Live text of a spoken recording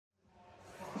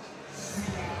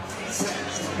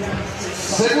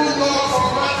Segundo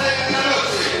combate de la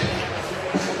noche.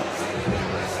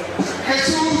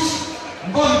 Jesús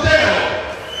Montero.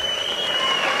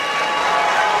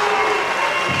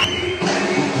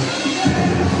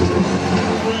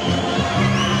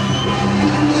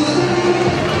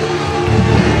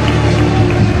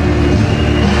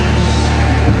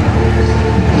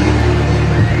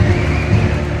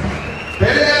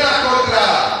 Pelea contra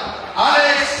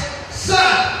ALEX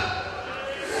SANZ.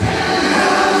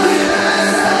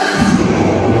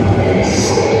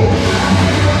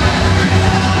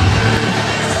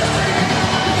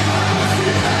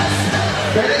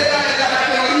 Pelea en la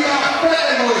categoría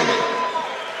featherweight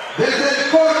desde el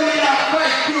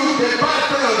Club de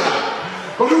Barcelona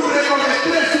con un récord de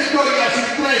 3 victorias y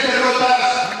 3 derrotas.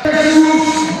 Jesús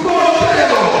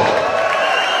Montero.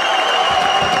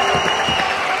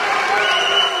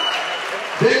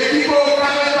 Del equipo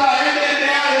Kabeza de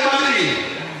Madrid,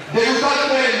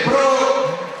 debutante en pro,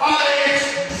 ALEX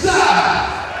SANZ.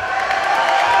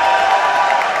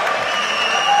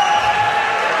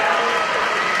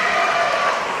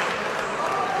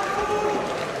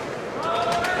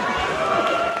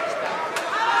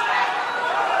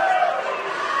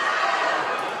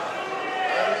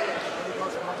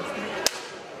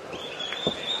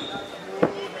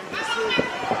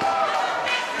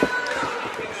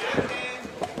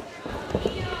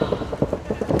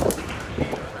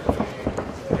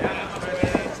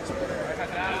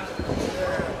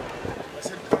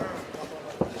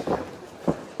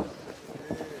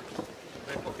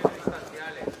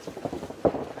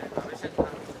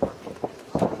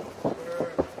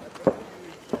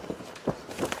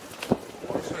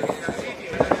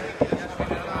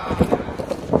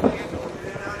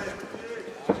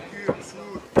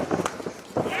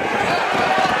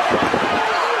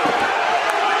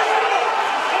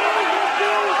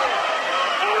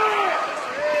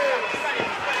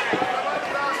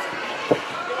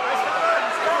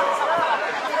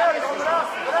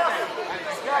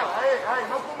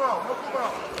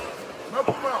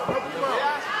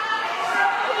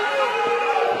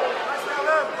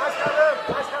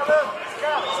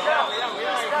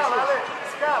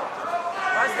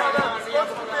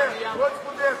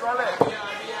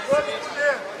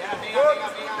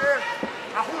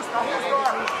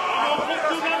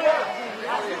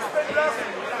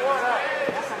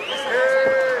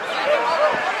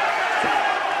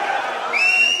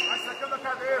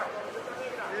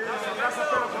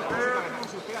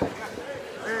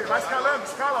 Vai escalando,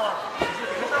 escala, ó.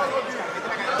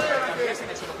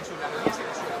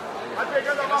 Vai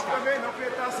pegando a mão também, não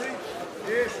apertar assim.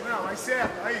 Isso, não, aí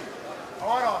certo, aí.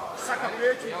 Agora, ó, saca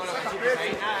peito, saca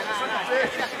peito, saca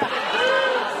peito.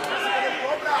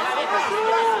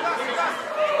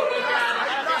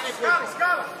 Escala,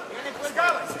 escala.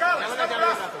 Escala, escala, escala o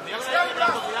braço. Escala o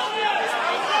braço.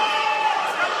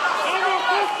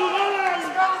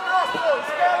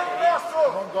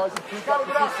 Escala o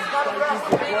braço, escala o braço.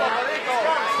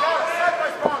 Escala, sai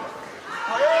mais forte.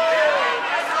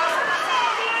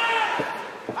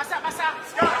 Passa, passa.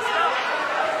 Escala, escala.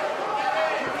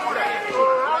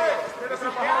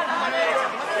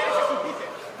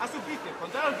 A su piste,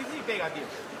 controla el piste y pega, tío.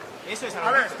 Eso es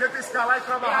Alex, tenta escalar y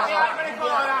trabajar.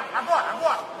 Agora,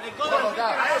 agora.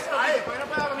 Aí, porque no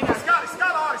puedo dominar. Escala,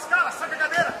 escala, ó, escala, saca a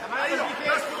cadeira. Aí, ó,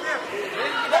 traz por dentro.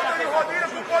 Volta de rodilha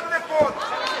com ponta de couro.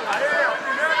 Aí, ó,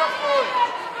 primeiro já foi.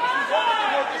 Volta de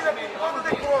rodilha com ponta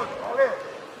de couro. Olha.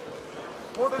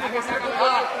 Ponta de rodilha com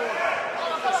ponta de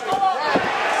couro.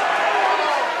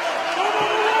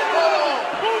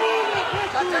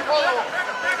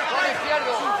 Pega. Vai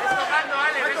izquierdo.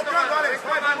 Vai tocando, Alex.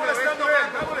 Vai molestando ele.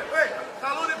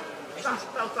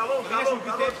 Talão.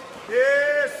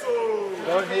 Isso.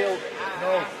 Don't kneel.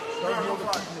 No. Don't kneel the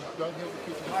kidney. Don't kneel the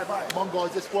kidney. Vai. Come on,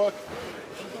 guys. Let's work.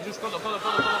 Todo.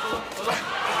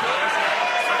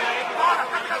 Bora,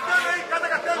 cada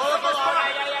gatando.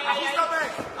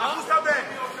 Ajusta bem.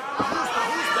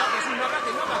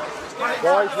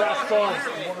 Guys, last time.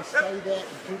 You want to stay there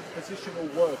and do the positional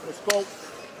work. Let's go.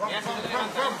 Vamos.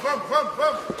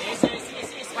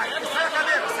 Vai, sai a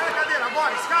cadeira.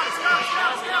 Agora, escala.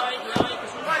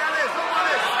 Vai, Alex, vamos,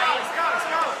 Alex. Escala.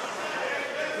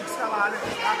 Tem que escalar, Alex.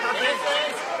 Tá bem.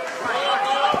 Vai.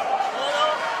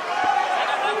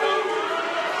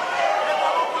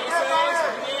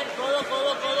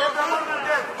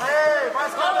 Vai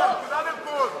escalando, cuidado del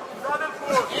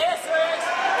couro. Eso es.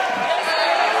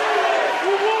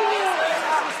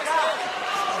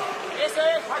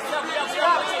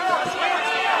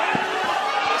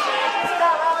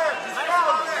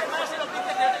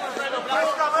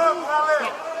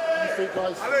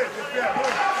 Guys. Allez, c'est bien.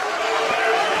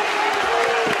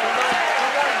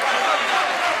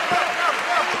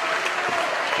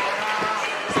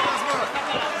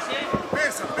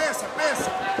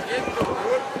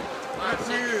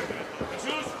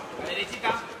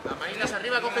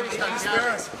 Arriba, coge distancia.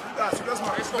 Sube las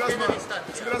manos, sube las manos.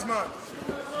 Sube las manos.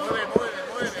 Mueve.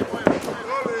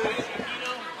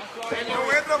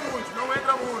 Não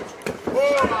entra muito.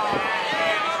 Boa!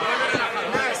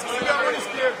 Desce, sube a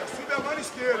mão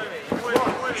esquerda.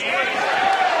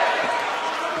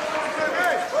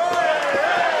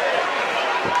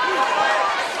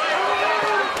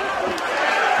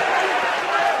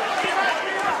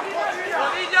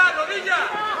 Rodilla.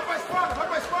 Vai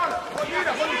pra espalda.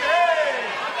 Rodilha.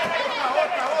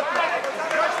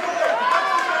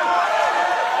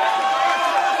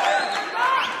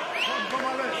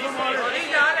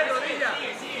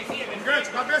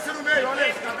 Cabeça no meio, olha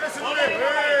aí, cabeça no meio.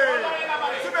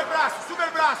 Sube o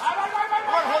braço.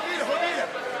 Agora, rodilha.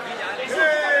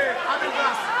 Abre o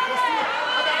braço. Postura.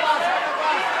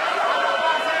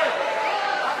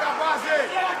 Abre a base.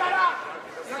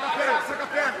 Saca a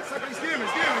perna. Saca em cima.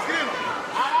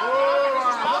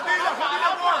 Boa. Rodilha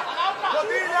boa.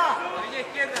 Rodilha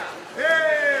esquerda.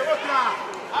 Outra.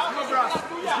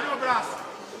 Esquina o braço.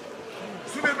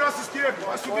 Sube o braço esquerdo.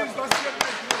 Vai subindo o braço esquerdo.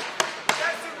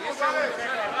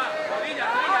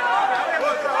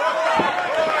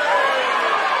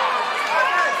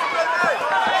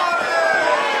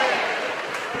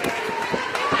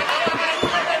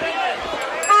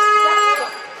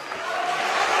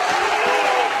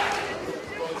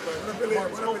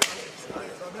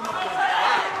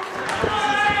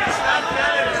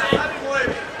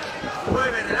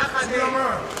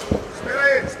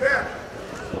 Espera.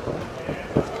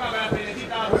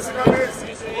 Essa cabeça.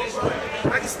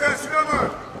 A distância, meu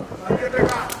mano. Vai querer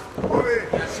pegar. Vou ver.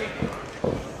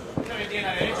 Mueve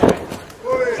la cabeza.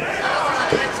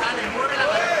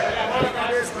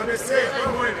 Cabeceia.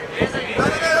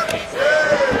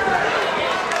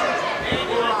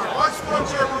 Pode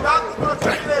explodir. Cuidado com o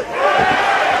proteger direito.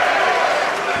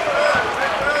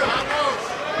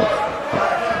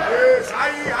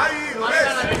 Aí.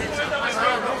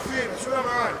 Não fica. Tira a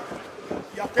mão.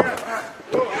 E a perna.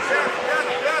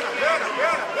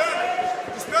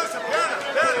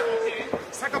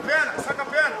 Saca a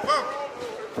perna, vamos.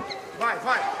 Vai.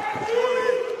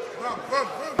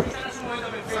 Vamos.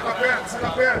 Saca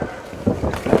a perna.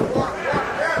 Bora,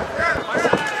 perna.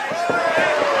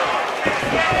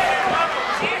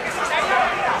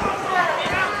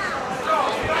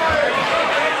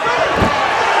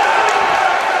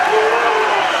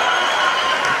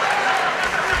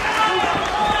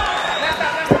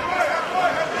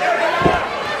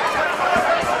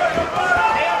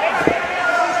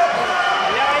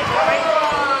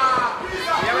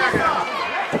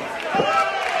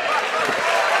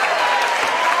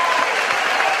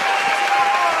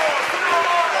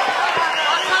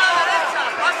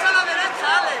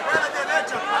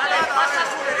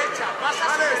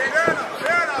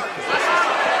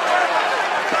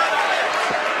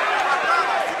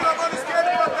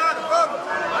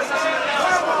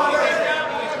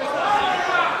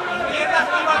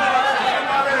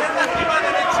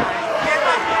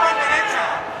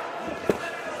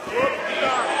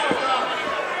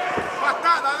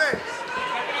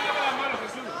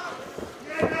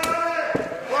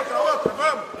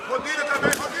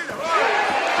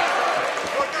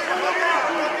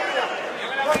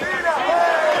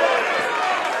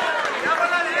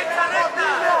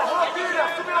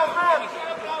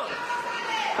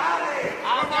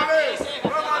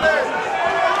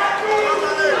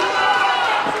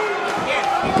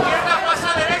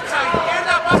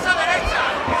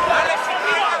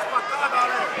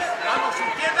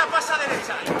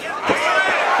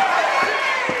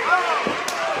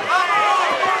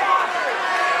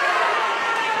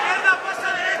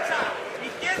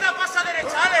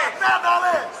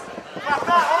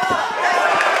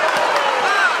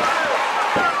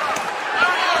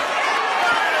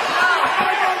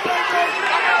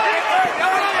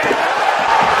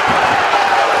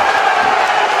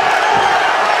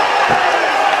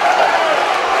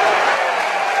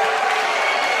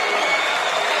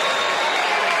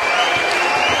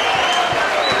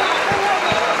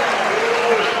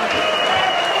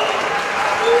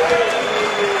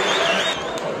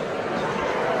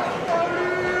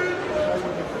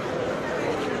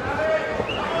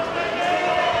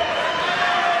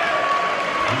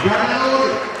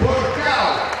 Ganador por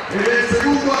KO en el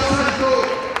segundo asalto.